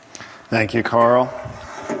Thank you, Carl.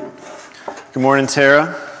 Good morning,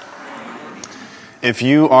 Tara. If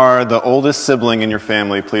you are the oldest sibling in your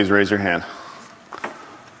family, please raise your hand.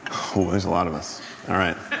 Oh, there's a lot of us. All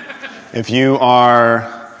right. If you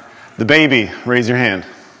are the baby, raise your hand.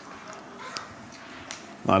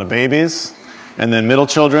 A lot of babies. And then middle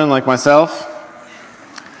children like myself.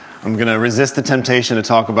 I'm going to resist the temptation to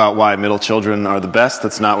talk about why middle children are the best.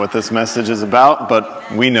 That's not what this message is about,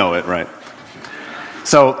 but we know it, right?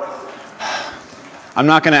 So, I'm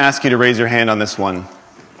not going to ask you to raise your hand on this one,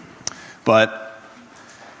 but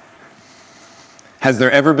has there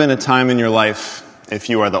ever been a time in your life, if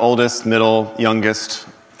you are the oldest, middle, youngest,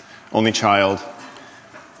 only child,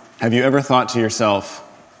 have you ever thought to yourself,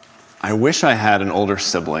 I wish I had an older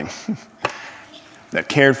sibling that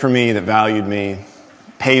cared for me, that valued me,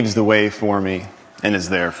 paves the way for me, and is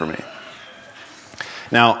there for me?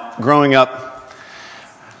 Now, growing up,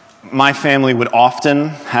 my family would often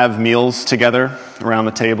have meals together around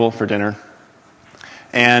the table for dinner.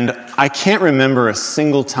 And I can't remember a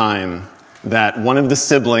single time that one of the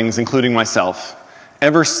siblings, including myself,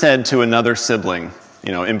 ever said to another sibling,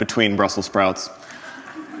 in between Brussels sprouts,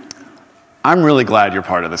 I'm really glad you're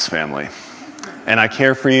part of this family. And I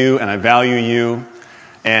care for you, and I value you,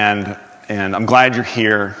 and I'm glad you're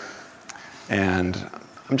here, and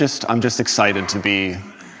I'm just excited to be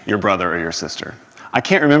your brother or your sister. I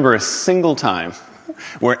can't remember a single time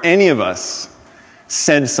where any of us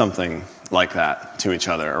said something like that to each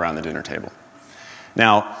other around the dinner table.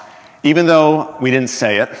 Now, even though we didn't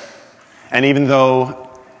say it, and even though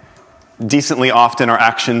decently often our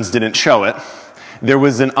actions didn't show it, there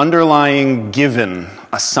was an underlying given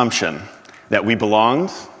assumption that we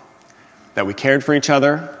belonged, that we cared for each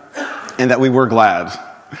other, and that we were glad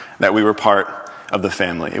that we were part of the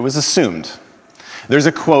family. It was assumed. There's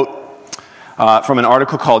a quote from an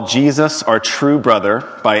article called Jesus, Our True Brother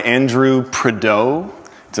by Andrew Prideaux.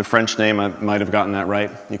 It's a French name. I might have gotten that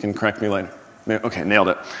right. You can correct me later. Okay, nailed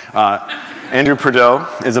it. Andrew Prideaux.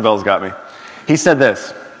 Isabel's got me. He said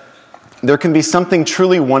this: there can be something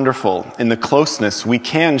truly wonderful in the closeness we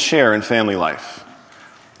can share in family life.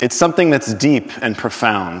 It's something that's deep and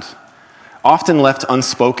profound, often left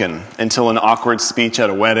unspoken until an awkward speech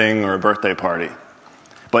at a wedding or a birthday party,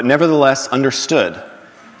 but nevertheless understood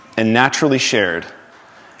and naturally shared.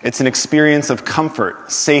 It's an experience of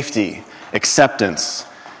comfort, safety, acceptance,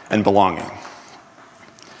 and belonging.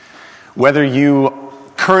 Whether you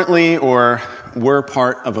currently or were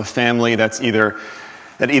part of a family that either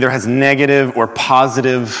has negative or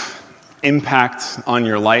positive impact on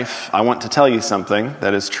your life, I want to tell you something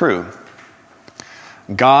that is true.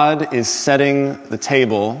 God is setting the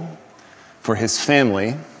table for his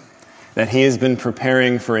family that he has been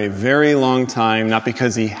preparing for a very long time, not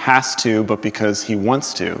because he has to, but because he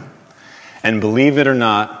wants to. And believe it or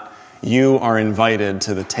not, you are invited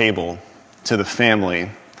to the table, to the family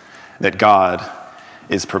that God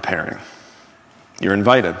is preparing. You're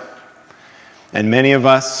invited. And many of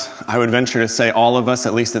us, I would venture to say all of us,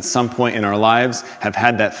 at least at some point in our lives, have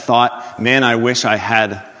had that thought, man, I wish I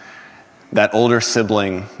had that older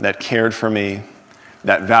sibling that cared for me,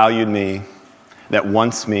 that valued me, that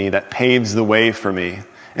wants me, that paves the way for me.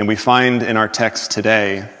 And we find in our text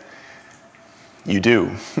today, you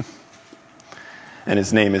do. And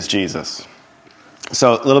his name is Jesus.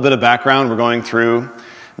 So a little bit of background. We're going through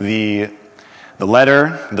the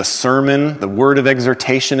letter, the sermon, the word of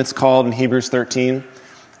exhortation it's called in Hebrews 13,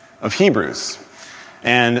 of Hebrews.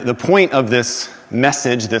 And the point of this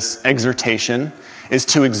message, this exhortation, is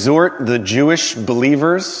to exhort the Jewish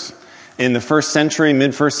believers in the first century,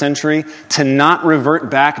 mid-first century, to not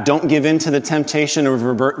revert back, don't give in to the temptation of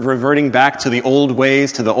reverting back to the old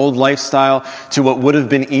ways, to the old lifestyle, to what would have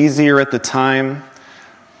been easier at the time,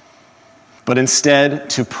 but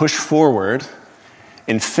instead to push forward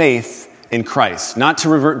in faith in Christ, not to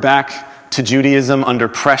revert back to Judaism under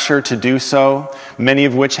pressure to do so, many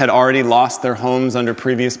of which had already lost their homes under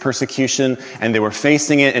previous persecution, and they were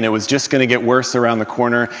facing it, and it was just going to get worse around the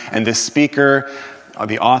corner, and this speaker,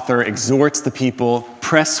 the author, exhorts the people,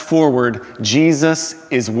 press forward. Jesus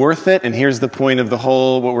is worth it. And here's the point of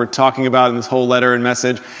what we're talking about in this whole letter and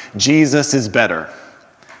message. Jesus is better.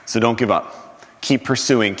 So don't give up. Keep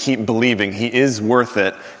pursuing. Keep believing. He is worth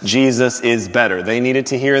it. Jesus is better. They needed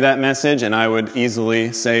to hear that message, and I would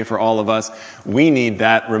easily say for all of us, we need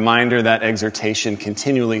that reminder, that exhortation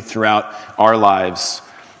continually throughout our lives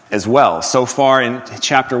as well. So far in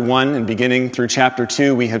chapter 1 and beginning through chapter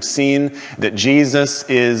 2, we have seen that Jesus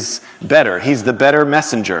is better. He's the better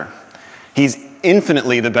messenger. He's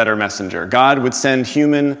infinitely the better messenger. God would send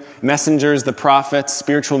human messengers, the prophets,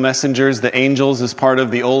 spiritual messengers, the angels as part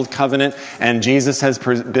of the old covenant, and Jesus has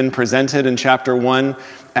been presented in chapter 1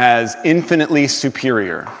 as infinitely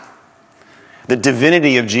superior. The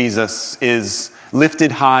divinity of Jesus is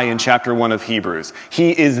lifted high in chapter 1 of Hebrews.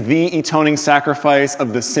 He is the atoning sacrifice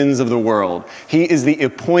of the sins of the world. He is the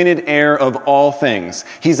appointed heir of all things.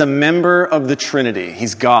 He's a member of the Trinity.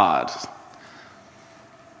 He's God.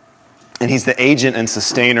 And he's the agent and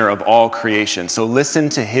sustainer of all creation. So listen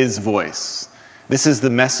to his voice. This is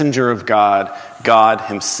the messenger of God, God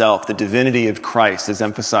himself. The divinity of Christ is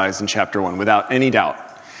emphasized in chapter 1 without any doubt.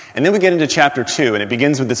 And then we get into chapter 2, and it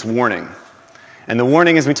begins with this warning. And the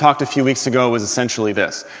warning, as we talked a few weeks ago, was essentially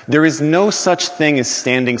this. There is no such thing as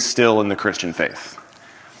standing still in the Christian faith.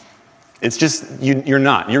 It's just, you're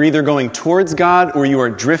not. You're either going towards God or you are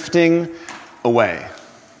drifting away.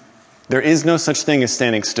 There is no such thing as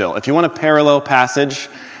standing still. If you want a parallel passage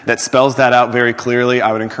that spells that out very clearly,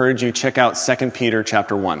 I would encourage you to check out 2 Peter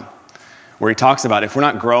chapter 1, where he talks about if we're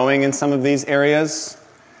not growing in some of these areas,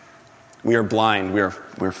 we are blind,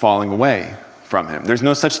 we're falling away from him. There's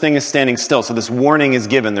no such thing as standing still. So this warning is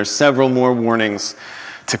given. There's several more warnings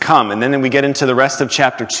to come. And then we get into the rest of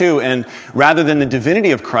chapter 2, and rather than the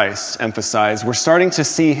divinity of Christ emphasized, we're starting to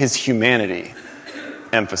see his humanity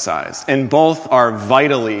emphasized. And both are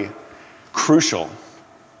vitally crucial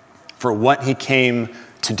for what he came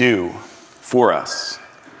to do for us.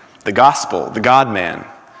 The gospel, the God-man,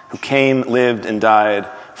 who came, lived, and died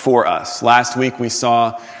for us. Last week we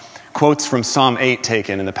saw quotes from Psalm 8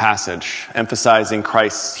 taken in the passage, emphasizing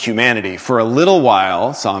Christ's humanity. For a little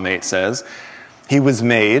while, Psalm 8 says, he was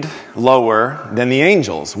made lower than the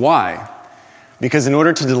angels. Why? Because in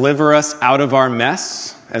order to deliver us out of our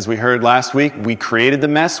mess, as we heard last week, we created the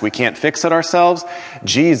mess, we can't fix it ourselves.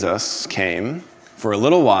 Jesus came for a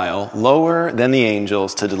little while, lower than the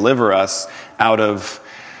angels, to deliver us out of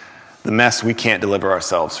the mess we can't deliver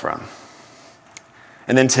ourselves from.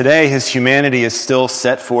 And then today, his humanity is still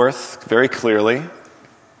set forth very clearly.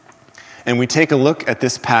 And we take a look at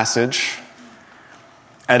this passage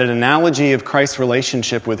at an analogy of Christ's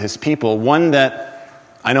relationship with his people, one that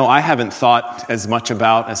I know I haven't thought as much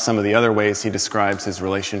about as some of the other ways he describes his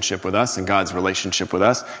relationship with us and God's relationship with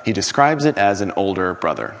us. He describes it as an older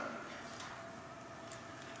brother.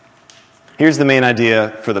 Here's the main idea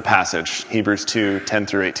for the passage, Hebrews 2, 10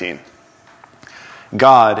 through 18.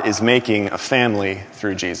 God is making a family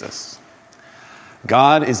through Jesus.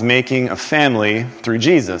 God is making a family through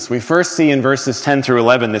Jesus. We first see in verses 10 through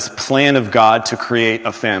 11 this plan of God to create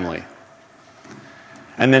a family.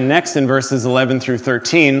 And then next in verses 11 through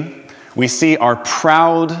 13, we see our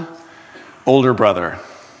proud older brother.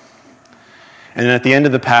 And then at the end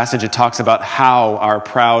of the passage, it talks about how our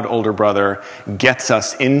proud older brother gets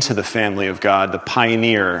us into the family of God, the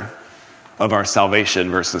pioneer of our salvation,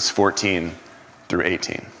 verses 14 through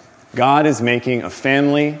 18. God is making a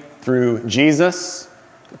family through Jesus,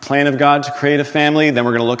 the plan of God to create a family. Then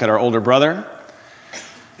we're going to look at our older brother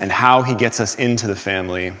and how he gets us into the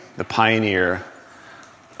family, the pioneer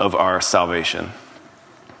of our salvation.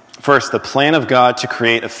 First, the plan of God to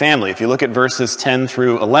create a family. If you look at verses 10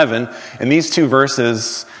 through 11, in these two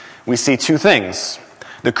verses, we see two things: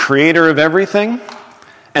 the creator of everything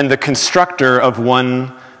and the constructor of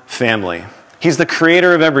one family. He's the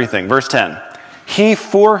creator of everything. Verse 10. He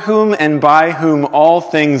for whom and by whom all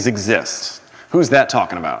things exist. Who's that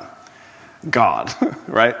talking about? God,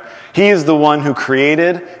 right? He is the one who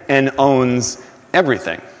created and owns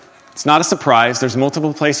everything. It's not a surprise. There's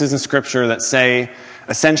multiple places in Scripture that say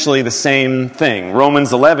essentially the same thing.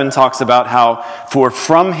 Romans 11 talks about how for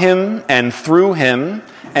from him and through him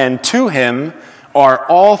and to him are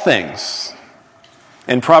all things.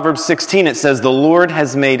 In Proverbs 16 it says the Lord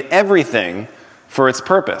has made everything for its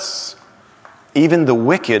purpose, even the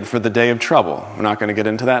wicked for the day of trouble. We're not going to get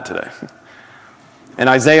into that today. In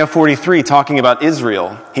Isaiah 43, talking about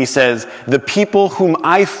Israel, he says, the people whom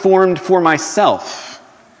I formed for myself,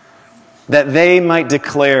 that they might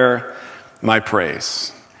declare my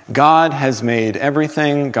praise. God has made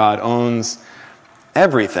everything. God owns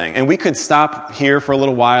everything. And we could stop here for a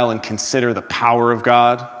little while and consider the power of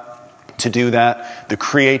God to do that, the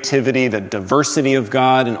creativity, the diversity of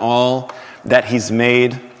God and all that he's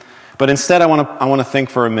made. But instead, I want to think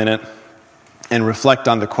for a minute and reflect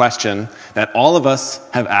on the question that all of us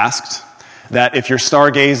have asked, that if you're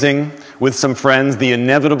stargazing with some friends, the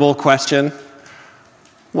inevitable question,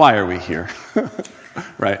 why are we here?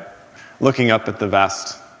 Right? Looking up at the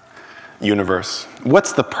vast universe.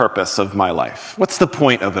 What's the purpose of my life? What's the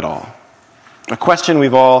point of it all? A question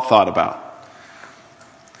we've all thought about.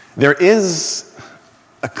 There is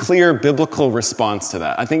a clear biblical response to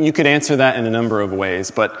that? I think you could answer that in a number of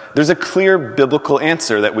ways, but there's a clear biblical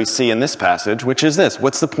answer that we see in this passage, which is this.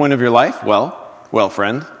 What's the point of your life? Well,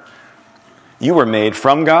 friend, you were made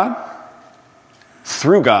from God,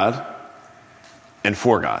 through God, and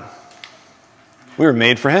for God. We were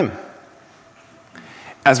made for Him.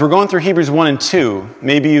 As we're going through Hebrews 1 and 2,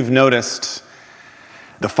 maybe you've noticed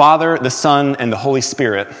the Father, the Son, and the Holy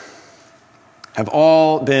Spirit have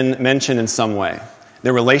all been mentioned in some way.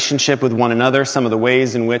 Their relationship with one another, some of the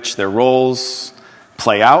ways in which their roles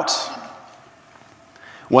play out.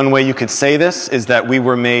 One way you could say this is that we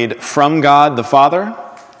were made from God the Father,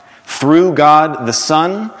 through God the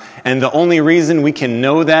Son, and the only reason we can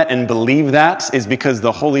know that and believe that is because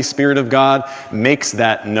the Holy Spirit of God makes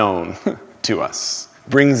that known to us,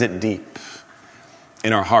 brings it deep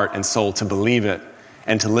in our heart and soul to believe it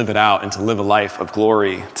and to live it out and to live a life of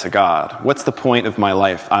glory to God. What's the point of my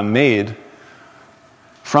life? I'm made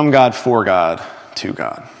from God, for God, to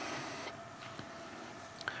God.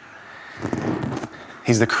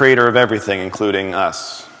 He's the creator of everything, including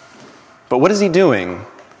us. But what is He doing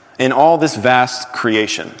in all this vast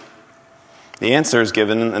creation? The answer is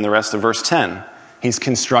given in the rest of verse 10. He's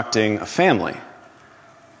constructing a family.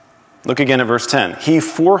 Look again at verse 10. He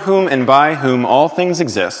for whom and by whom all things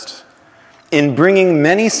exist, in bringing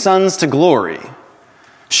many sons to glory,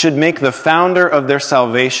 should make the founder of their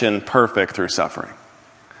salvation perfect through suffering.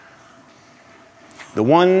 The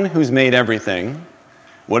one who's made everything,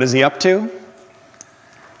 what is He up to?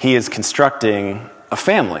 He is constructing a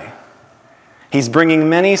family. He's bringing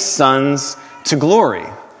many sons to glory.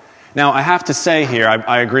 Now, I have to say here,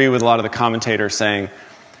 I agree with a lot of the commentators saying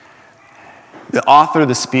the author,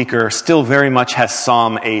 the speaker, still very much has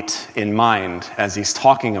Psalm 8 in mind as he's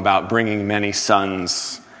talking about bringing many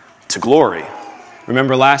sons to glory.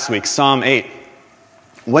 Remember last week, Psalm 8.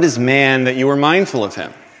 What is man that you are mindful of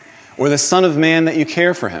him? Or the son of man that you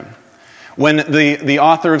care for him? When the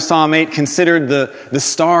author of Psalm 8 considered the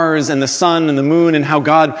stars and the sun and the moon and how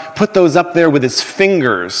God put those up there with His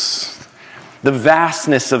fingers, the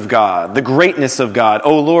vastness of God, the greatness of God.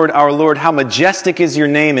 O Lord, our Lord, how majestic is your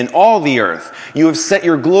name in all the earth. You have set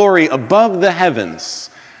your glory above the heavens.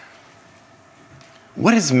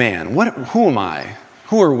 What is man? Who am I?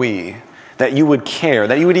 Who are we that you would care,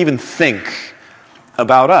 that you would even think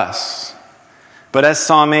about us? But as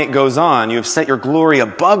Psalm 8 goes on, you have set your glory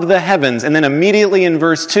above the heavens. And then immediately in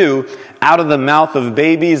verse 2, out of the mouth of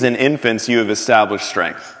babies and infants you have established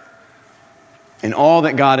strength. In all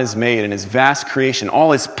that God has made, in His vast creation,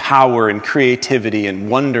 all His power and creativity and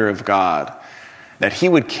wonder of God, that He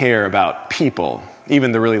would care about people,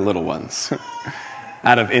 even the really little ones.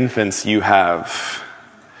 Out of infants you have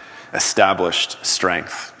established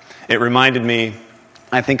strength. It reminded me,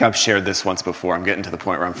 I think I've shared this once before. I'm getting to the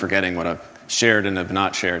point where I'm forgetting what I've shared and have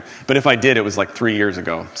not shared. But if I did, it was like 3 years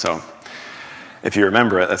ago. So if you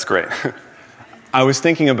remember it, that's great. I was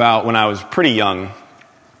thinking about when I was pretty young,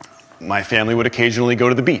 my family would occasionally go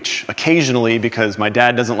to the beach. Occasionally, because my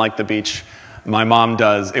dad doesn't like the beach. My mom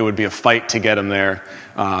does. It would be a fight to get him there.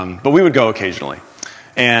 But we would go occasionally.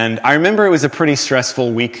 And I remember it was a pretty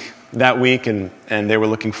stressful week that week, and they were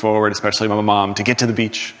looking forward, especially my mom, to get to the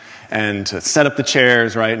beach and to set up the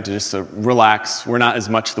chairs, right, and to just relax. We're not as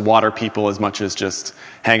much the water people as much as just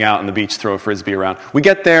hang out on the beach, throw a frisbee around. We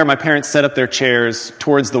get there, my parents set up their chairs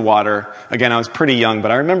towards the water. Again, I was pretty young, but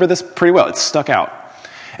I remember this pretty well. It stuck out.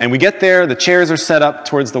 And we get there, the chairs are set up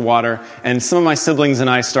towards the water, and some of my siblings and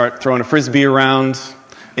I start throwing a frisbee around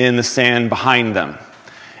in the sand behind them.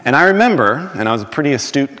 And I remember, and I was a pretty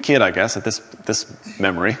astute kid, I guess, at this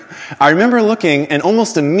memory, I remember looking, and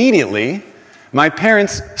almost immediately, my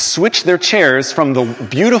parents switched their chairs from the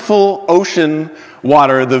beautiful ocean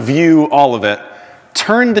water, the view, all of it,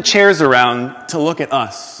 turned the chairs around to look at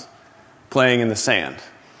us playing in the sand.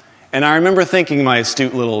 And I remember thinking, my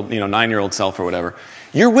astute little 9-year-old self or whatever,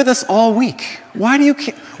 you're with us all week. Why do you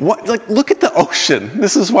look at the ocean.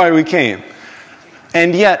 This is why we came.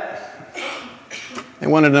 And yet, they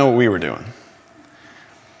wanted to know what we were doing.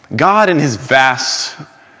 God in His vast,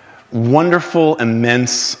 wonderful,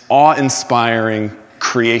 immense, awe-inspiring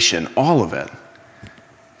creation, all of it,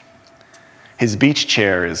 His beach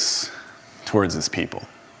chair is towards His people.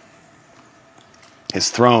 His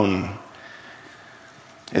throne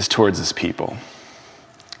is towards His people.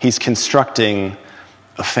 He's constructing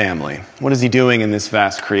a family. What is He doing in this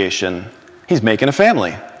vast creation? He's making a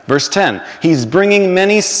family. Verse 10, He's bringing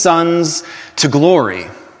many sons to glory.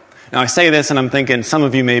 Now I say this and I'm thinking some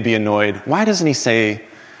of you may be annoyed. Why doesn't He say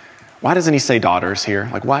daughters here?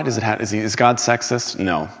 Like, why does it have, is God sexist?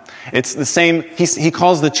 No. It's the same, he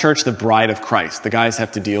calls the church the bride of Christ. The guys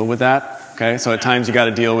have to deal with that Okay, so at times you got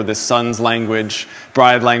to deal with this son's language,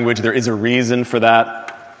 bride language. There is a reason for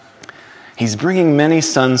that. He's bringing many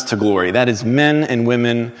sons to glory. That is men and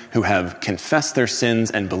women who have confessed their sins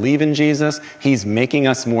and believe in Jesus. He's making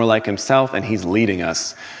us more like himself, and he's leading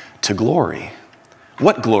us to glory.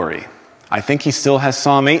 What glory? I think he still has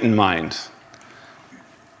Psalm 8 in mind.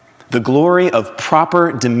 The glory of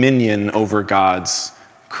proper dominion over God's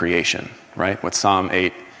creation, right? What Psalm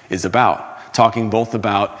 8 is about. Talking both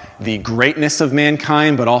about the greatness of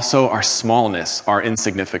mankind, but also our smallness, our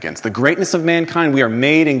insignificance. The greatness of mankind, we are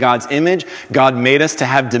made in God's image. God made us to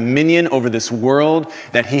have dominion over this world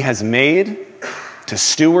that he has made, to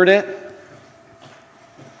steward it,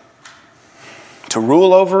 to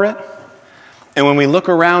rule over it. And when we look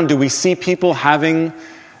around, do we see people having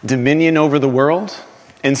dominion over the world?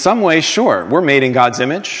 In some way, sure. We're made in God's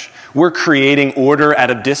image. We're creating order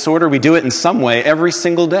out of disorder. We do it in some way every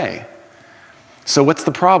single day. So what's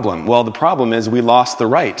the problem? Well, the problem is we lost the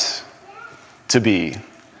right to be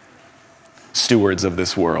stewards of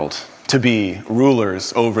this world, to be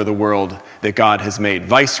rulers over the world that God has made,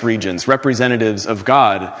 vice regents, representatives of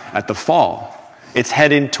God at the fall. It's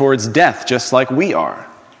headed towards death just like we are,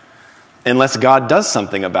 unless God does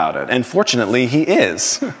something about it. And fortunately, he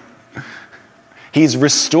is. He's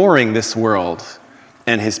restoring this world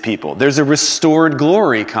and his people. There's a restored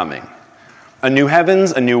glory coming, a new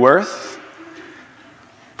heavens, a new earth.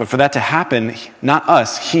 But for that to happen, not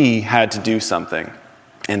us, he had to do something.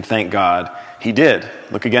 And thank God he did.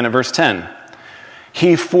 Look again at verse 10.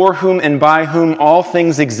 He for whom and by whom all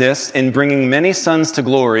things exist, in bringing many sons to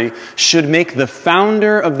glory, should make the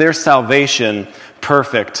founder of their salvation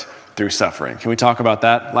perfect through suffering. Can we talk about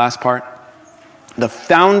that last part? The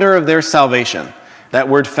founder of their salvation. That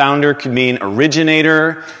word founder could mean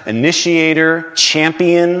originator, initiator,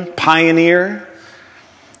 champion, pioneer.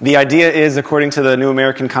 The idea is, according to the New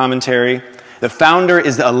American Commentary, the founder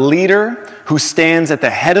is a leader who stands at the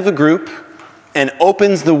head of a group and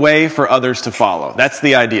opens the way for others to follow. That's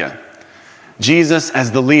the idea. Jesus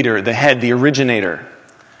as the leader, the head, the originator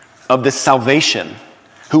of this salvation,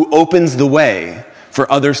 who opens the way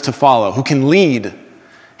for others to follow, who can lead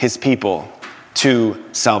his people to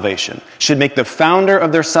salvation, should make the founder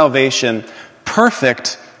of their salvation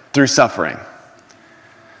perfect through suffering.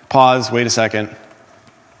 Pause, wait a second.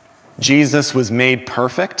 Jesus was made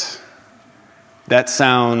perfect? That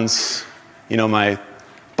sounds, my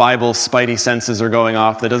Bible spidey senses are going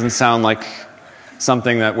off. That doesn't sound like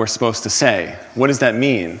something that we're supposed to say. What does that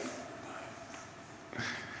mean?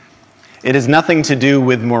 It has nothing to do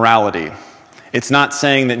with morality. It's not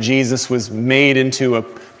saying that Jesus was made into a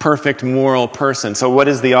perfect moral person. So what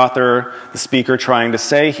is the author, the speaker, trying to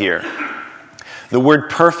say here? The word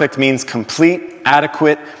perfect means complete,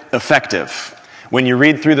 adequate, effective. When you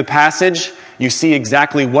read through the passage, you see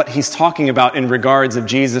exactly what he's talking about in regards of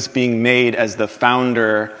Jesus being made as the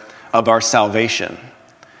founder of our salvation.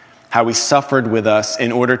 How he suffered with us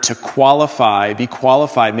in order to be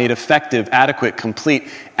qualified, made effective, adequate, complete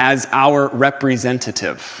as our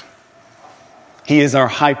representative. He is our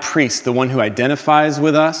high priest, the one who identifies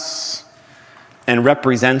with us and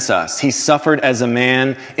represents us. He suffered as a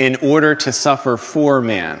man in order to suffer for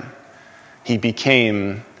man. He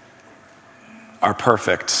became our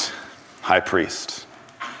perfect high priest.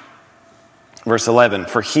 Verse 11,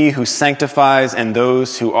 for he who sanctifies and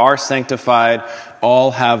those who are sanctified all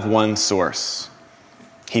have one source.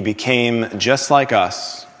 He became just like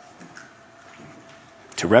us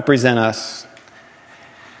to represent us,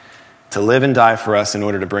 to live and die for us in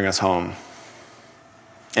order to bring us home.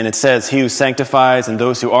 And it says, he who sanctifies and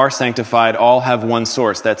those who are sanctified all have one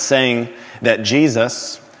source. That's saying that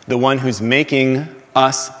Jesus, the one who's making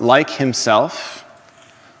us like himself,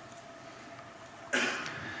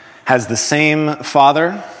 has the same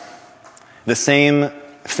father, the same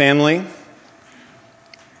family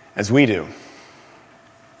as we do.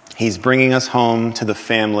 He's bringing us home to the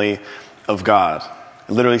family of God.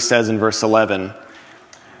 It literally says in verse 11,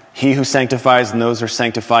 he who sanctifies and those who are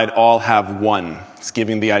sanctified all have one. It's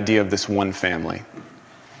giving the idea of this one family.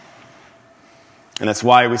 And that's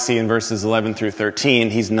why we see in verses 11 through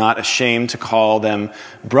 13, he's not ashamed to call them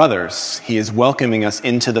brothers. He is welcoming us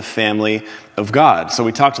into the family of God. So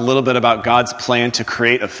we talked a little bit about God's plan to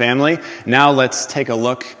create a family. Now let's take a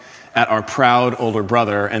look at our proud older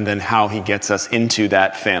brother and then how he gets us into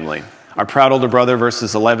that family. Our proud older brother,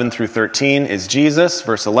 verses 11 through 13, is Jesus.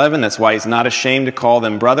 Verse 11, that's why he's not ashamed to call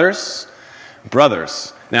them brothers.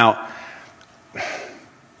 Brothers. Now,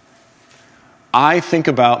 I think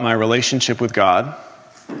about my relationship with God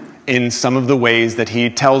in some of the ways that he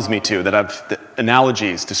tells me to, the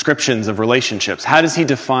analogies, descriptions of relationships. How does he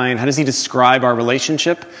describe our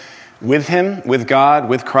relationship? with him, with God,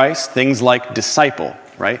 with Christ, things like disciple,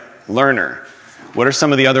 right? Learner. What are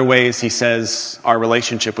some of the other ways he says our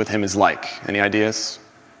relationship with him is like? Any ideas?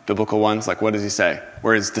 Biblical ones? Like, what does he say?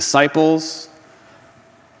 We're his disciples.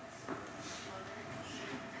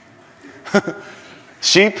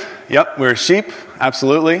 Sheep. Yep, we're sheep.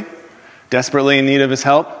 Absolutely. Desperately in need of his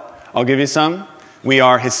help. I'll give you some. We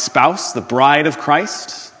are his spouse, the bride of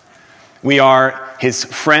Christ. We are his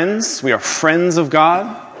friends. We are friends of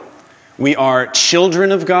God. We are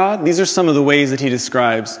children of God. These are some of the ways that he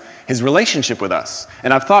describes his relationship with us.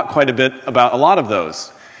 And I've thought quite a bit about a lot of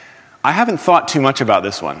those. I haven't thought too much about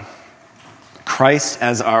this one. Christ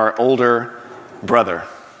as our older brother.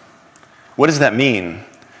 What does that mean?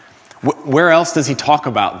 Where else does he talk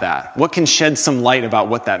about that? What can shed some light about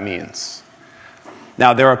what that means?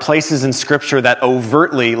 Now, there are places in Scripture that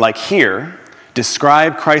overtly, like here,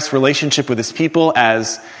 describe Christ's relationship with his people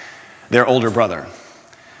as their older brother.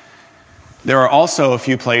 There are also a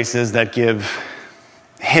few places that give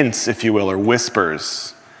hints, if you will, or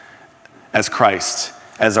whispers as Christ,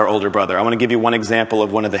 as our older brother. I want to give you one example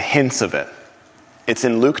of one of the hints of it. It's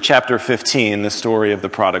in Luke chapter 15, the story of the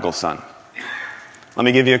prodigal son. Let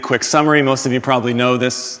me give you a quick summary. Most of you probably know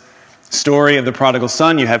this story of the prodigal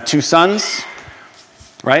son. You have two sons,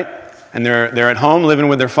 right? And they're at home living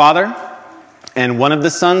with their father. And one of the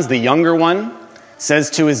sons, the younger one, says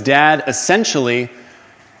to his dad, essentially,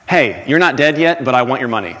 hey, you're not dead yet, but I want your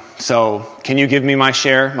money. So can you give me my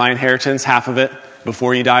share, my inheritance, half of it,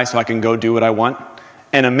 before you die so I can go do what I want?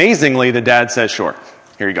 And amazingly, the dad says, sure,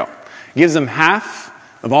 here you go. He gives him half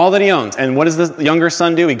of all that he owns. And what does the younger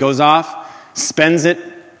son do? He goes off, spends it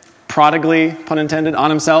prodigally, pun intended, on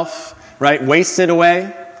himself, right? Wastes it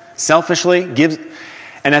away, selfishly, gives.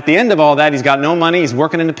 And at the end of all that, he's got no money, he's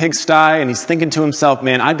working in a pigsty, and he's thinking to himself,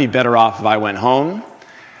 man, I'd be better off if I went home.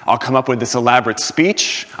 I'll come up with this elaborate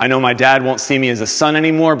speech. I know my dad won't see me as a son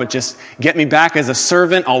anymore, but just get me back as a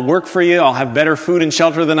servant. I'll work for you. I'll have better food and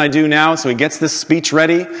shelter than I do now. So he gets this speech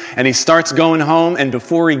ready, and he starts going home. And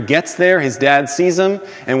before he gets there, his dad sees him.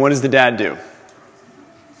 And what does the dad do?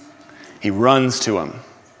 He runs to him.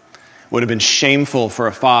 Would have been shameful for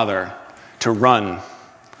a father to run.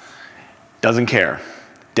 Doesn't care.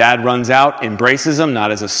 Dad runs out, embraces him, not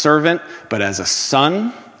as a servant, but as a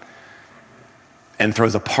son, and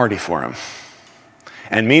throws a party for him.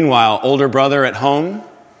 And meanwhile, older brother at home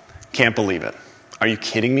can't believe it. Are you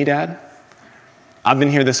kidding me, Dad? I've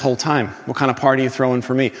been here this whole time. What kind of party are you throwing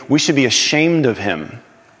for me? We should be ashamed of him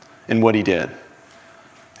and what he did.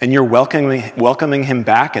 And you're welcoming him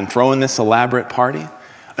back and throwing this elaborate party?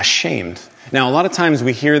 Ashamed. Now, a lot of times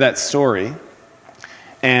we hear that story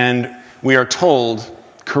and we are told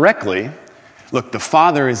correctly, look, the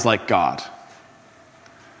Father is like God,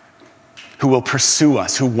 who will pursue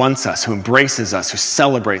us, who wants us, who embraces us, who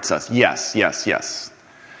celebrates us. Yes, yes, yes.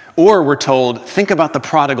 Or we're told, think about the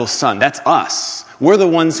prodigal son. That's us. We're the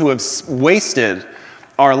ones who have wasted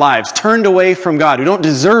our lives, turned away from God, who don't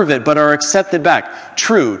deserve it but are accepted back.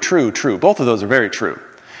 True, true, true. Both of those are very true.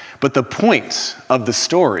 But the point of the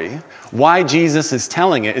story, why Jesus is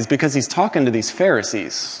telling it, is because he's talking to these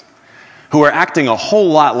Pharisees who are acting a whole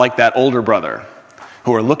lot like that older brother,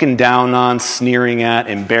 who are looking down on, sneering at,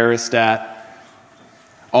 embarrassed at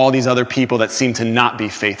all these other people that seem to not be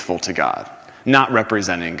faithful to God, not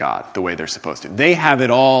representing God the way they're supposed to. They have it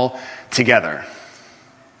all together,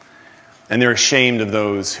 and they're ashamed of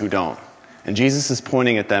those who don't. And Jesus is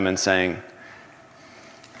pointing at them and saying,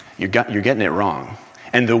 you're getting it wrong.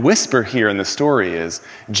 And the whisper here in the story is,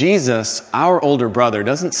 Jesus, our older brother,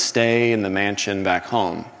 doesn't stay in the mansion back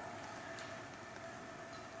home.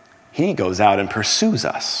 He goes out and pursues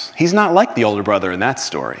us. He's not like the older brother in that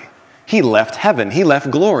story. He left heaven, he left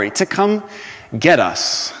glory to come get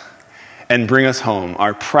us and bring us home,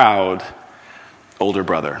 our proud older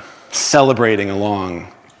brother, celebrating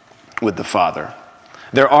along with the Father.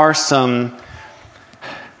 There are some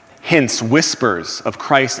hints, whispers of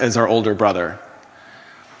Christ as our older brother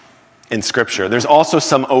in Scripture. There's also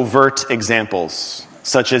some overt examples,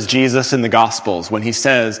 such as Jesus in the Gospels, when he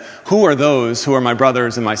says, who are those who are my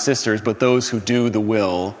brothers and my sisters, but those who do the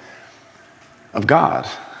will of God?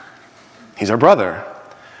 He's our brother.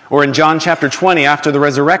 Or in John chapter 20, after the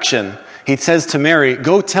resurrection, he says to Mary,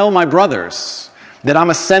 go tell my brothers that I'm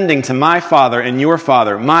ascending to my Father and your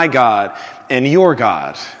Father, my God and your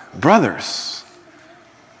God. Brothers.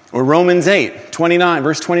 Or Romans 8, 29,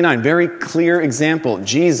 verse 29, very clear example.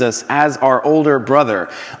 Jesus as our older brother,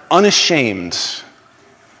 unashamed,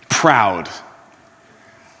 proud.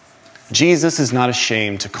 Jesus is not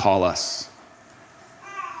ashamed to call us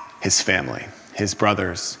his family, his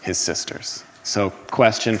brothers, his sisters. So,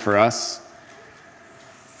 question for us,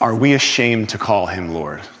 Are we ashamed to call him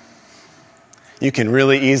Lord? You can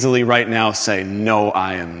really easily right now say, no,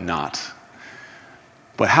 I am not.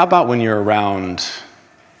 But how about when you're around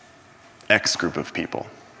X group of people?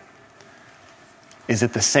 Is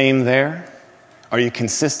it the same there? Are you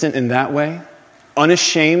consistent in that way?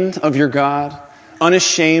 Unashamed of your God?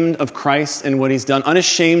 Unashamed of Christ and what he's done?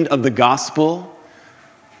 Unashamed of the gospel?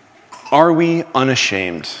 Are we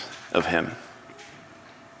unashamed of him?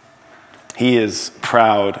 He is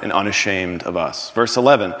proud and unashamed of us. Verse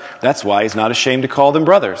 11, that's why he's not ashamed to call them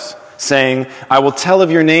brothers, saying, I will tell of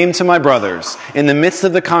your name to my brothers. In the midst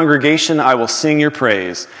of the congregation, I will sing your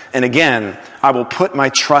praise. And again, I will put my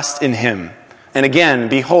trust in him. And again,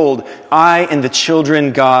 behold, I and the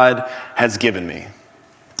children God has given me.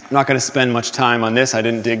 I'm not going to spend much time on this. I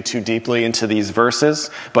didn't dig too deeply into these verses,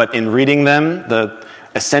 but in reading them,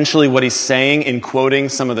 essentially what he's saying in quoting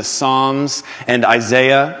some of the Psalms and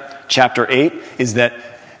Isaiah chapter 8 is that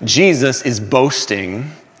Jesus is boasting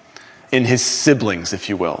in his siblings, if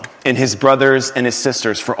you will, in his brothers and his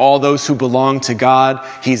sisters. For all those who belong to God,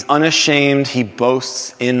 he's unashamed, he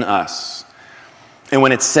boasts in us. And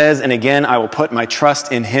when it says, and again, I will put my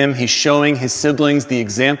trust in him, he's showing his siblings the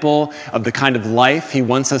example of the kind of life he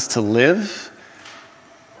wants us to live.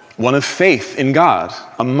 One of faith in God,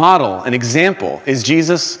 a model, an example. Is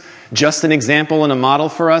Jesus just an example and a model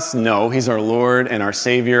for us? No, he's our Lord and our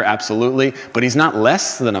Savior, absolutely. But he's not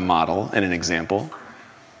less than a model and an example.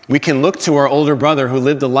 We can look to our older brother who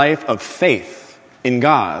lived a life of faith in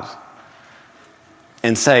God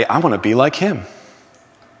and say, I want to be like him.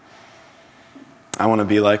 I want to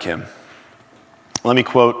be like him. Let me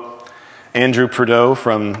quote Andrew Prideaux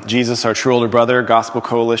from Jesus, Our True Older Brother, Gospel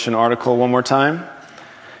Coalition article one more time.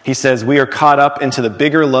 He says, we are caught up into the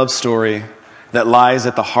bigger love story that lies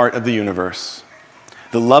at the heart of the universe.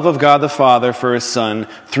 The love of God the Father for his Son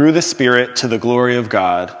through the Spirit to the glory of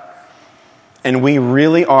God. And we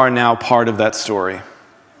really are now part of that story.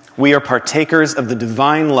 We are partakers of the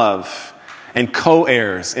divine love and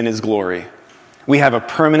co-heirs in his glory. We have a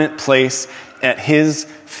permanent place at his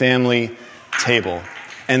family table.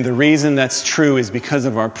 And the reason that's true is because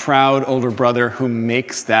of our proud older brother who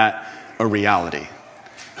makes that a reality,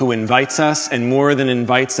 who invites us, and more than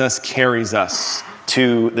invites us, carries us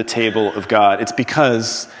to the table of God. It's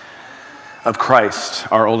because of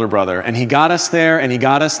Christ, our older brother. And he got us there,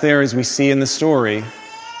 as we see in the story,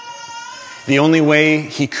 the only way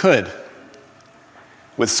he could,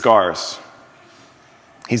 with scars.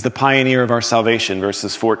 He's the pioneer of our salvation,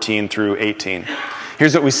 verses 14 through 18.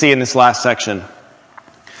 Here's what we see in this last section.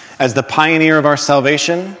 As the pioneer of our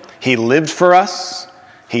salvation, he lived for us,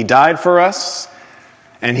 he died for us,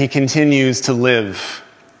 and he continues to live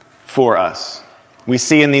for us. We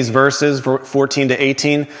see in these verses, 14 to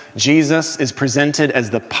 18, Jesus is presented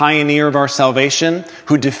as the pioneer of our salvation,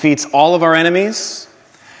 who defeats all of our enemies,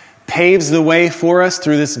 paves the way for us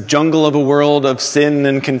through this jungle of a world of sin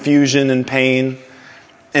and confusion and pain,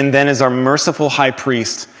 and then as our merciful high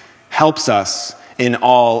priest, helps us in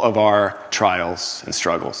all of our trials and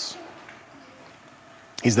struggles.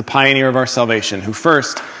 He's the pioneer of our salvation, who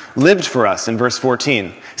first lived for us in verse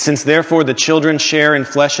 14. Since therefore the children share in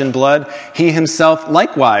flesh and blood, he himself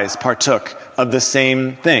likewise partook of the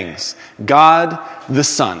same things. God the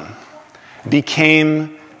Son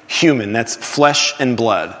became human, that's flesh and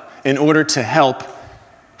blood, in order to help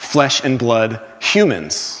flesh and blood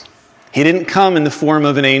humans. He didn't come in the form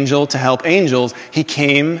of an angel to help angels. He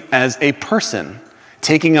came as a person,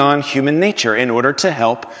 taking on human nature in order to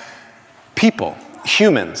help people,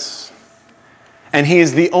 humans. And he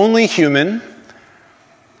is the only human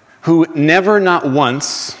who never, not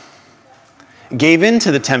once, gave in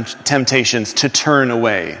to the temptations to turn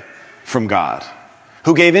away from God,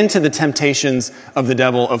 who gave in to the temptations of the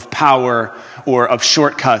devil of power or of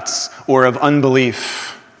shortcuts or of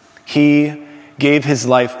unbelief. He gave his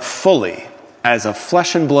life fully as a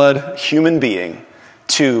flesh and blood human being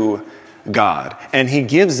to God. And he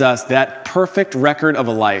gives us that perfect record of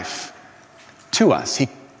a life to us.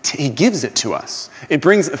 He gives it to us. It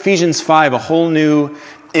brings Ephesians 5 a whole new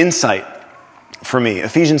insight for me.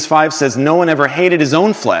 Ephesians 5 says, no one ever hated his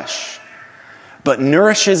own flesh, but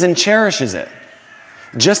nourishes and cherishes it,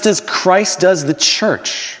 just as Christ does the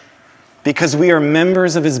church, because we are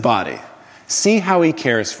members of his body. See how he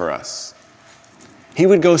cares for us. He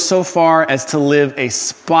would go so far as to live a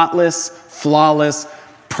spotless, flawless,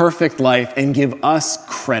 perfect life and give us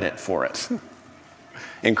credit for it.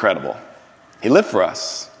 Incredible. He lived for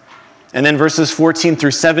us. And then verses 14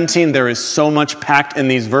 through 17, there is so much packed in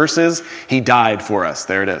these verses. He died for us.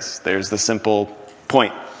 There it is. There's the simple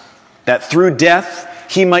point. That through death,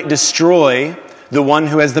 he might destroy the one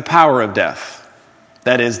who has the power of death,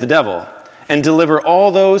 that is, the devil, and deliver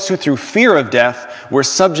all those who through fear of death were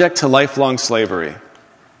subject to lifelong slavery.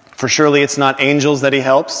 For surely it's not angels that he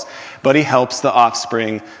helps, but he helps the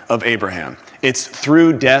offspring of Abraham. It's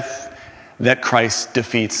through death that Christ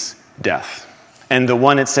defeats death. And the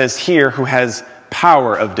one, it says here, who has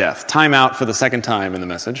power of death. Time out for the second time in the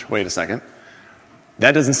message. Wait a second.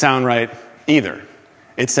 That doesn't sound right either.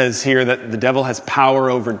 It says here that the devil has power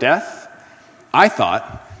over death. I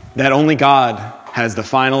thought that only God has the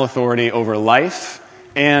final authority over life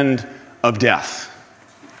and of death,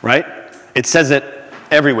 right? It says it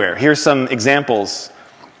everywhere. Here's some examples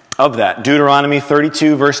of that. Deuteronomy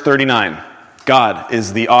 32, verse 39. God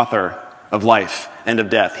is the author of life and of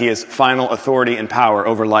death. He has final authority and power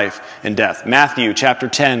over life and death. Matthew chapter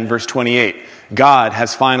 10, verse 28. God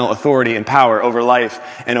has final authority and power over life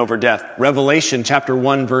and over death. Revelation chapter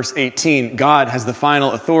 1, verse 18. God has the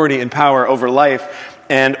final authority and power over life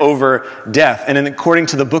and over death. And according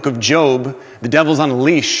to the book of Job, the devil's on a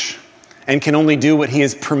leash and can only do what he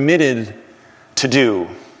is permitted to do.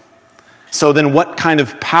 So then what kind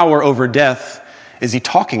of power over death is he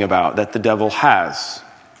talking about that the devil has?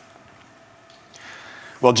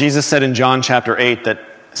 Well, Jesus said in John chapter 8 that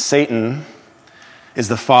Satan is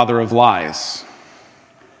the father of lies.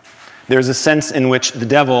 There's a sense in which the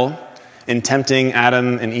devil, in tempting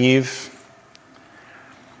Adam and Eve,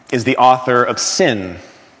 is the author of sin.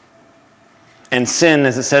 And sin,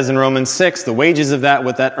 as it says in Romans 6, the wages of that,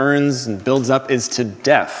 what that earns and builds up, is to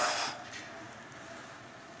death.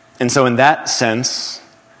 And so in that sense,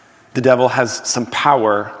 the devil has some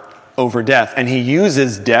power over death. And he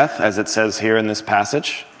uses death, as it says here in this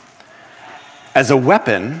passage, as a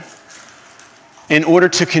weapon in order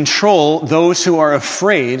to control those who are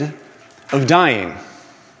afraid of dying.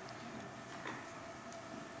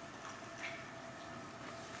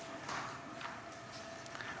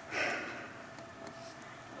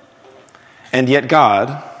 And yet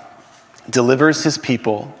God delivers his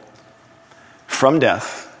people from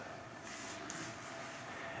death,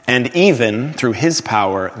 and even, through his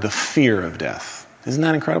power, the fear of death. Isn't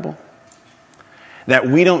that incredible? That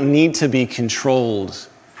we don't need to be controlled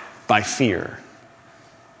by fear,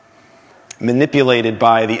 manipulated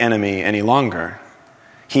by the enemy any longer.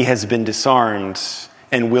 He has been disarmed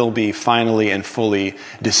and will be finally and fully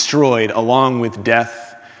destroyed, along with death,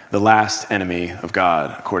 the last enemy of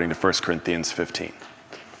God, according to 1 Corinthians 15.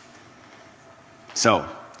 So,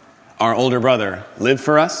 our older brother lived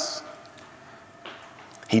for us.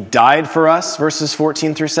 He died for us, verses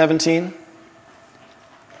 14 through 17.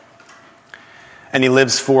 And he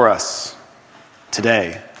lives for us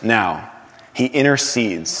today, now. He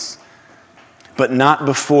intercedes, but not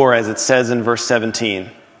before, as it says in verse 17.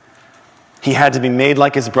 He had to be made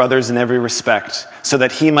like his brothers in every respect, so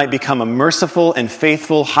that he might become a merciful and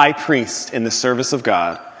faithful high priest in the service of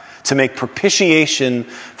God, to make propitiation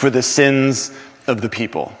for the sins of the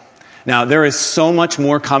people. Now, there is so much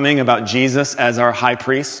more coming about Jesus as our high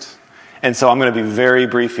priest, and so I'm going to be very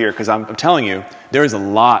brief here, because I'm telling you, there is a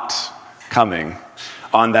lot coming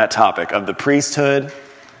on that topic of the priesthood,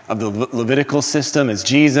 of the Levitical system, as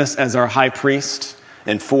Jesus as our high priest,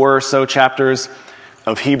 in 4 or so chapters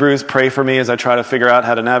of Hebrews. Pray for me as I try to figure out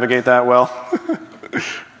how to navigate that well.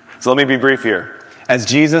 So let me be brief here. As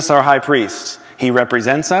Jesus, our high priest, he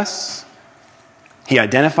represents us, he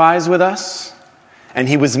identifies with us, and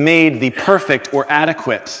he was made the perfect or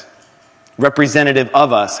adequate representative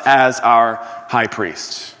of us as our high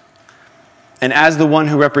priest. And as the one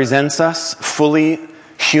who represents us, fully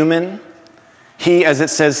human, he, as it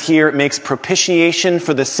says here, makes propitiation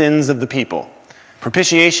for the sins of the people.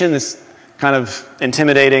 Propitiation, this kind of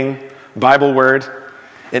intimidating Bible word,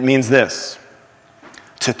 it means this: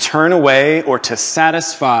 to turn away or to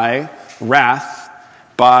satisfy wrath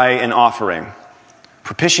by an offering.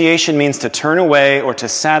 Propitiation means to turn away or to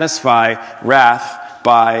satisfy wrath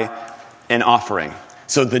by an offering.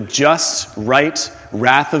 So the just, right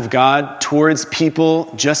wrath of God towards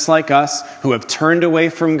people just like us who have turned away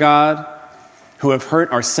from God, who have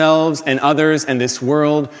hurt ourselves and others and this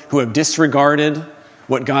world, who have disregarded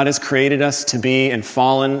what God has created us to be and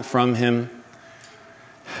fallen from him.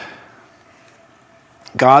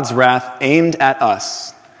 God's wrath aimed at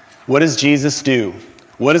us. What does Jesus do?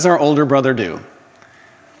 What does our older brother do?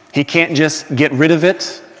 He can't just get rid of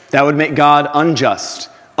it. That would make God unjust,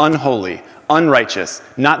 unholy, unrighteous,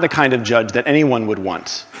 not the kind of judge that anyone would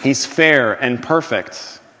want. He's fair and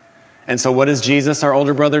perfect. And so what does Jesus, our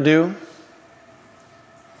older brother, do?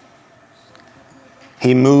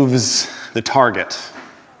 He moves the target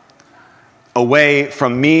away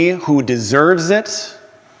from me, who deserves it,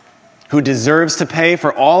 who deserves to pay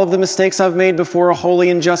for all of the mistakes I've made before a holy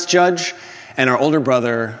and just judge, and our older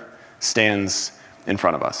brother stands in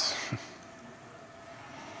front of us.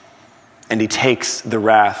 And he takes the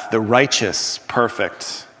wrath, the righteous,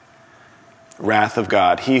 perfect wrath of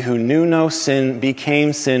God. He who knew no sin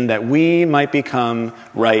became sin that we might become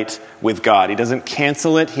right with God. He doesn't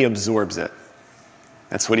cancel it, he absorbs it.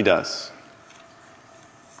 That's what he does.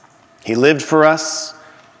 He lived for us,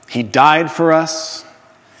 he died for us,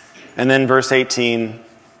 and then verse 18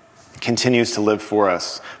 continues to live for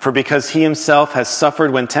us. For because he himself has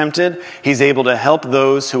suffered when tempted, he's able to help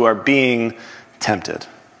those who are being tempted.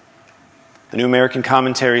 The New American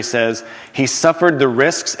Commentary says, he suffered the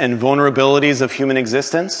risks and vulnerabilities of human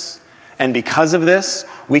existence, and because of this,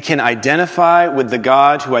 we can identify with the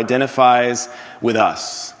God who identifies with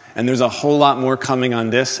us. And there's a whole lot more coming on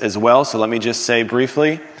this as well, so let me just say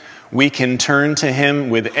briefly, we can turn to him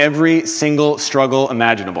with every single struggle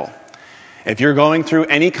imaginable. If you're going through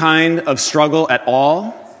any kind of struggle at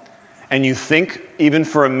all, and you think even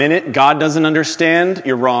for a minute God doesn't understand,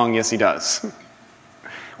 you're wrong. Yes, he does.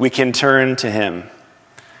 We can turn to him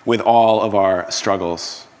with all of our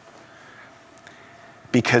struggles.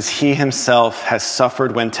 Because he himself has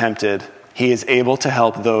suffered when tempted, he is able to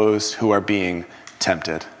help those who are being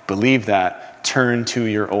tempted. Believe that. Turn to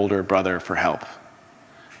your older brother for help.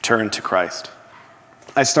 Turn to Christ.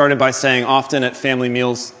 I started by saying often at family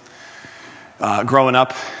meals, growing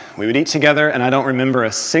up, we would eat together, and I don't remember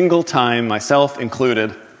a single time, myself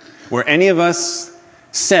included, where any of us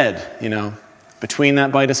said, between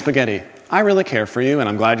that bite of spaghetti, I really care for you, and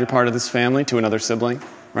I'm glad you're part of this family, to another sibling,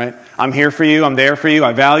 right? I'm here for you, I'm there for you,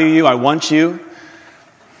 I value you, I want you.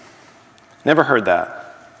 Never heard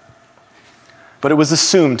that. But it was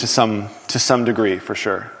assumed to some degree, for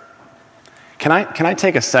sure. Can I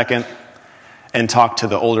take a second and talk to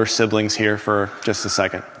the older siblings here for just a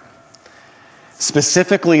second?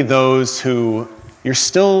 Specifically those who you're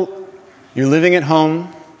living at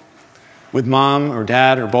home with mom or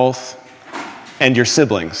dad or both, and your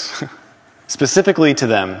siblings. Specifically to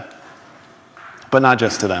them, but not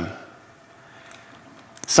just to them.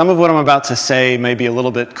 Some of what I'm about to say may be a little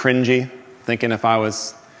bit cringy, thinking if I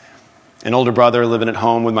was an older brother living at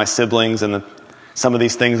home with my siblings, and some of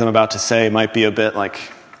these things I'm about to say might be a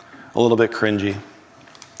little bit cringy.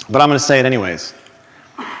 But I'm going to say it anyways.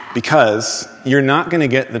 Because you're not going to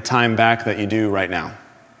get the time back that you do right now.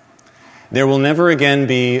 There will never again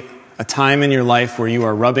be a time in your life where you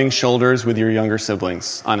are rubbing shoulders with your younger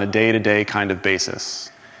siblings on a day-to-day kind of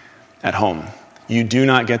basis at home. You do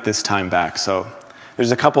not get this time back. So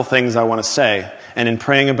there's a couple things I want to say. And in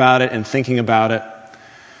praying about it and thinking about it,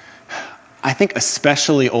 I think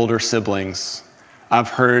especially older siblings, I've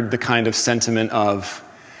heard the kind of sentiment of,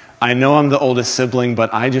 I know I'm the oldest sibling,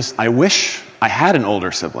 but I wish I had an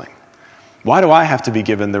older sibling. Why do I have to be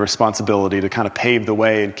given the responsibility to kind of pave the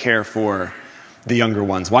way and care for the younger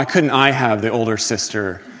ones? Why couldn't I have the older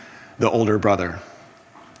sister, the older brother?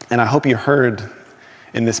 And I hope you heard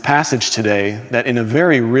in this passage today that in a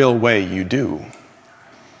very real way you do.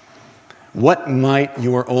 What might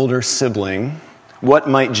your older sibling, what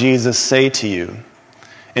might Jesus say to you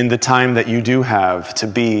in the time that you do have to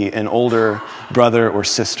be an older brother or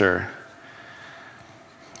sister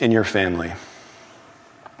in your family?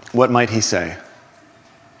 What might he say?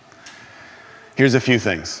 Here's a few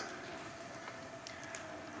things.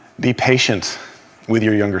 Be patient with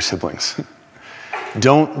your younger siblings.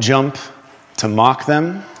 Don't jump to mock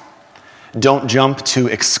them. Don't jump to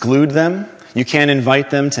exclude them. You can't invite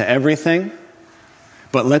them to everything,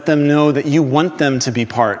 but let them know that you want them to be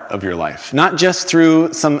part of your life. Not just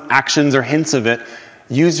through some actions or hints of it.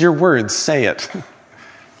 Use your words, say it.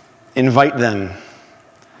 Invite them.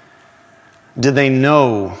 Do they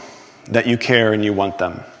know that you care and you want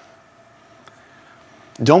them?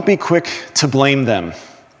 Don't be quick to blame them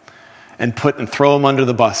and throw them under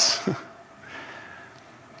the bus.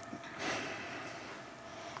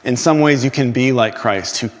 In some ways, you can be like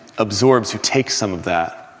Christ, who absorbs, who takes some of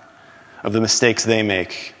that, of the mistakes they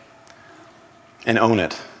make, and own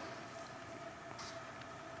it.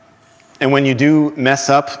 And when you do mess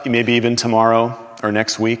up, maybe even tomorrow or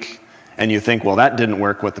next week, and you think, well, that didn't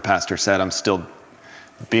work, what the pastor said, I'm still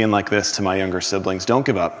being like this to my younger siblings. Don't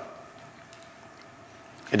give up.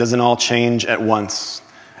 It doesn't all change at once.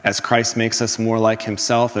 As Christ makes us more like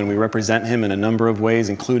himself, and we represent him in a number of ways,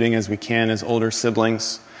 including as we can as older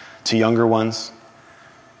siblings to younger ones.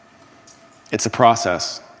 It's a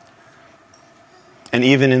process. And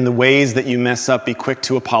even in the ways that you mess up, be quick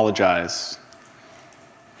to apologize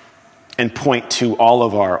and point to all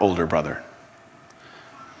of our older brother.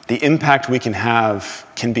 The impact we can have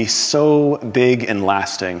can be so big and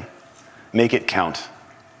lasting. Make it count.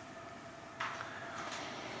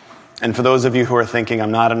 And for those of you who are thinking,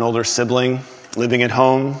 I'm not an older sibling living at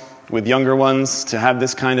home with younger ones to have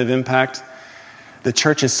this kind of impact, the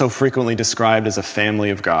church is so frequently described as a family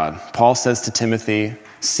of God. Paul says to Timothy,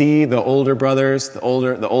 see the older brothers, the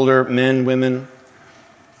older men, women,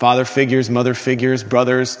 father figures, mother figures,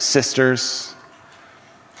 brothers, sisters.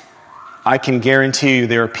 I can guarantee you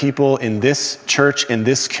there are people in this church, in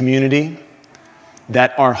this community,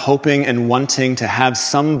 that are hoping and wanting to have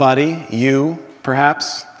somebody, you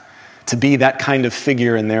perhaps, to be that kind of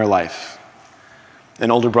figure in their life.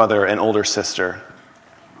 An older brother, an older sister,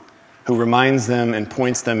 who reminds them and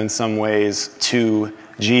points them in some ways to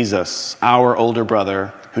Jesus, our older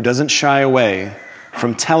brother, who doesn't shy away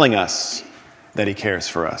from telling us that he cares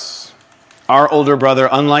for us. Our older brother,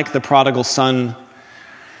 unlike the prodigal son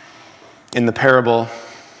in the parable,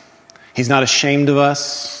 he's not ashamed of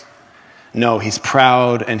us. No, he's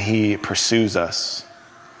proud and he pursues us.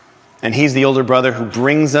 And he's the older brother who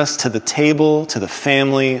brings us to the table, to the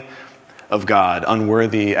family of God,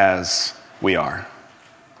 unworthy as we are.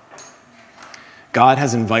 God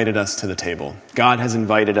has invited us to the table. God has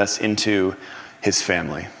invited us into his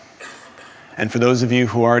family. And for those of you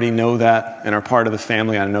who already know that and are part of the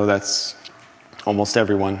family, I know that's almost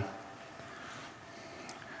everyone,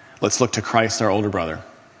 let's look to Christ, our older brother.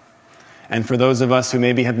 And for those of us who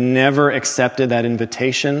maybe have never accepted that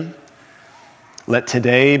invitation, let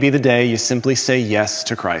today be the day you simply say yes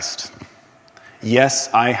to Christ. Yes,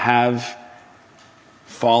 I have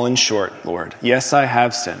fallen short, Lord. Yes, I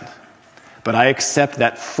have sinned. But I accept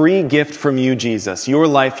that free gift from you, Jesus, your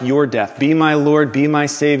life, your death. Be my Lord, be my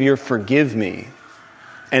Savior, forgive me.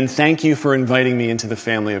 And thank you for inviting me into the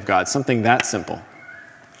family of God. Something that simple.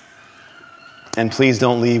 And please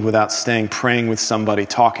don't leave without staying praying with somebody,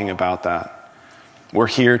 talking about that. We're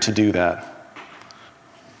here to do that.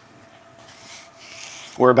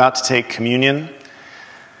 We're about to take communion,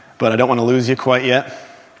 but I don't want to lose you quite yet.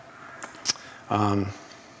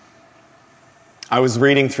 I was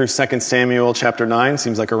reading through 2 Samuel chapter 9,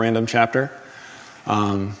 seems like a random chapter.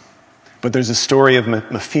 But there's a story of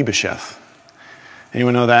Mephibosheth.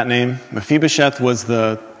 Anyone know that name? Mephibosheth was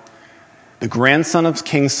the grandson of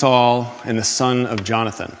King Saul and the son of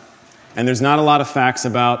Jonathan. And there's not a lot of facts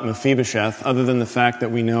about Mephibosheth other than the fact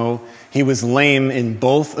that we know he was lame in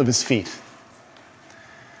both of his feet.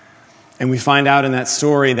 And we find out in that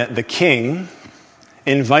story that the king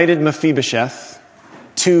invited Mephibosheth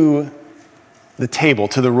to the table,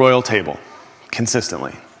 to the royal table,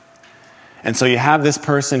 consistently. And so you have this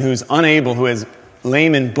person who's unable, who is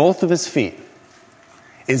lame in both of his feet,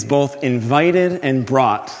 is both invited and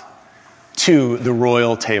brought to the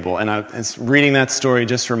royal table. And as reading that story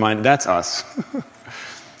just reminded, that's us.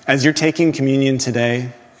 As you're taking communion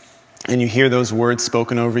today and you hear those words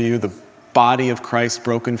spoken over you, the body of Christ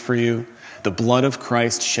broken for you, the blood of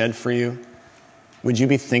Christ shed for you, would you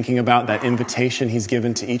be thinking about that invitation he's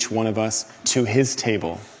given to each one of us to his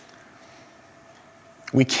table?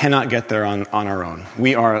 We cannot get there on our own.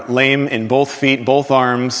 We are lame in both feet, both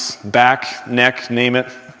arms, back, neck, name it,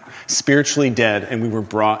 spiritually dead, and we were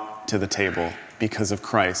brought to the table because of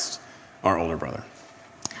Christ, our older brother.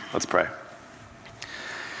 Let's pray.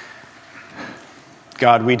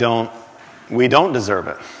 God, we don't deserve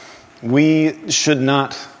it. We should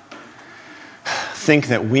not think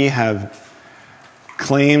that we have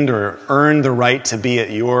claimed or earned the right to be at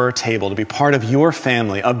your table, to be part of your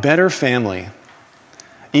family, a better family.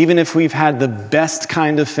 Even if we've had the best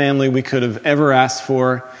kind of family we could have ever asked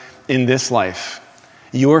for in this life,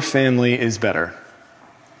 your family is better.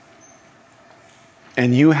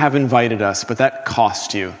 And you have invited us, but that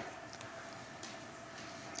cost you.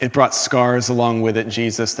 It brought scars along with it,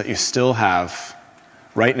 Jesus, that you still have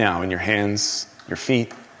right now in your hands, your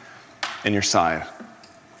feet, and your side.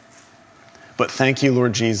 But thank you,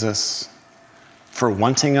 Lord Jesus, for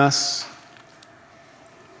wanting us,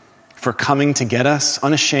 for coming to get us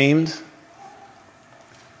unashamed,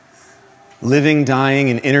 living,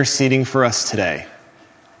 dying, and interceding for us today.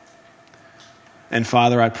 And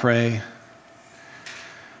Father, I pray,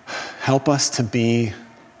 help us to be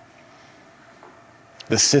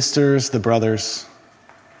the sisters, the brothers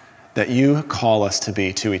that you call us to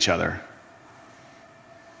be to each other.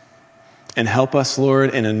 And help us,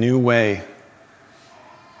 Lord, in a new way,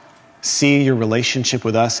 see your relationship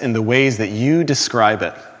with us in the ways that you describe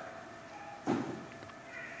it.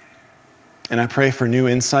 And I pray for new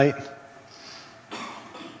insight,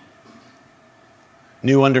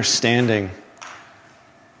 new understanding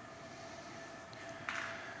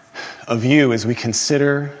of you as we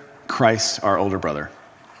consider Christ, our older brother.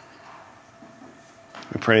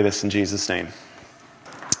 We pray this in Jesus' name.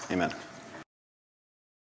 Amen.